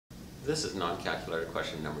This is non-calculator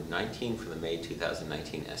question number 19 for the May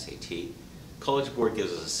 2019 SAT. College Board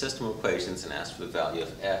gives us a system of equations and asks for the value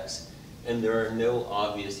of x, and there are no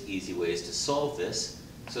obvious easy ways to solve this.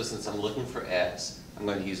 So since I'm looking for x, I'm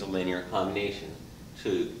going to use a linear combination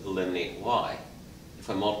to eliminate y. If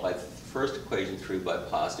I multiply the first equation through by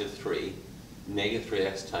positive 3, negative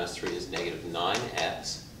 3x times 3 is negative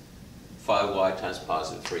 9x, 5y times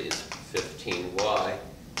positive 3 is 15y,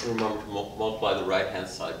 and remember to multiply the right-hand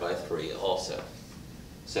side by 3 also.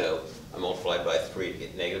 So I multiplied by 3 to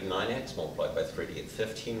get negative 9x, multiplied by 3 to get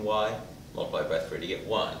 15y, multiplied by 3 to get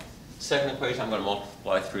 1. Second equation I'm going to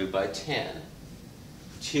multiply through by 10.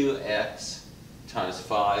 2x times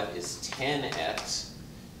 5 is 10x,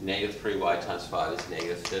 negative 3y times 5 is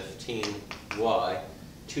negative 15y,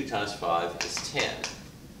 2 times 5 is 10.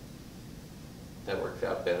 That worked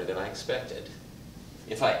out better than I expected.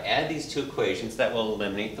 If I add these two equations, that will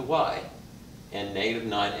eliminate the y. And negative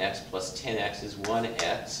 9x plus 10x is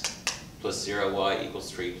 1x, plus 0y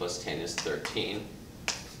equals 3 plus 10 is 13.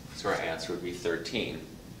 So our answer would be 13.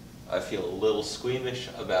 I feel a little squeamish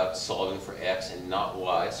about solving for x and not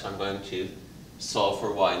y, so I'm going to solve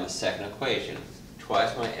for y in the second equation.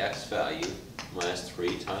 Twice my x value minus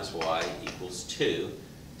 3 times y equals 2.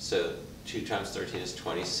 So 2 times 13 is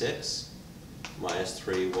 26. Minus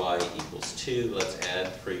 3y equals 2. Let's add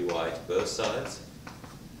 3y to both sides.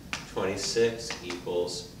 26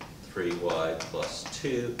 equals 3y plus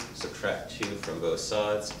 2. Subtract 2 from both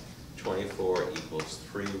sides. 24 equals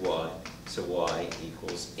 3y. So y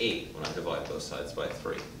equals 8 when I divide both sides by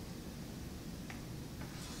 3.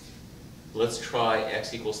 Let's try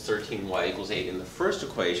x equals 13, y equals 8 in the first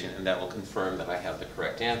equation, and that will confirm that I have the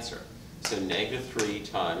correct answer. So negative 3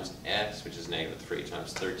 times x, which is negative 3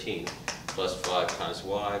 times 13, plus 5 times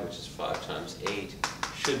y, which is 5 times 8,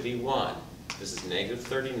 should be 1. This is negative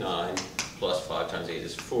 39 plus 5 times 8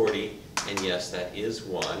 is 40, and yes, that is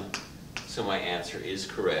 1. So my answer is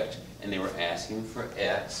correct, and they were asking for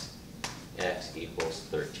x equals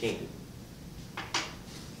 13.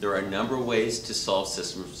 There are a number of ways to solve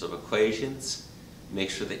systems of equations. Make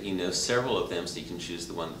sure that you know several of them so you can choose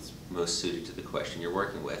the one that's most suited to the question you're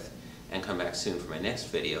working with. And come back soon for my next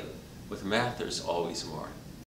video. With math, there's always more.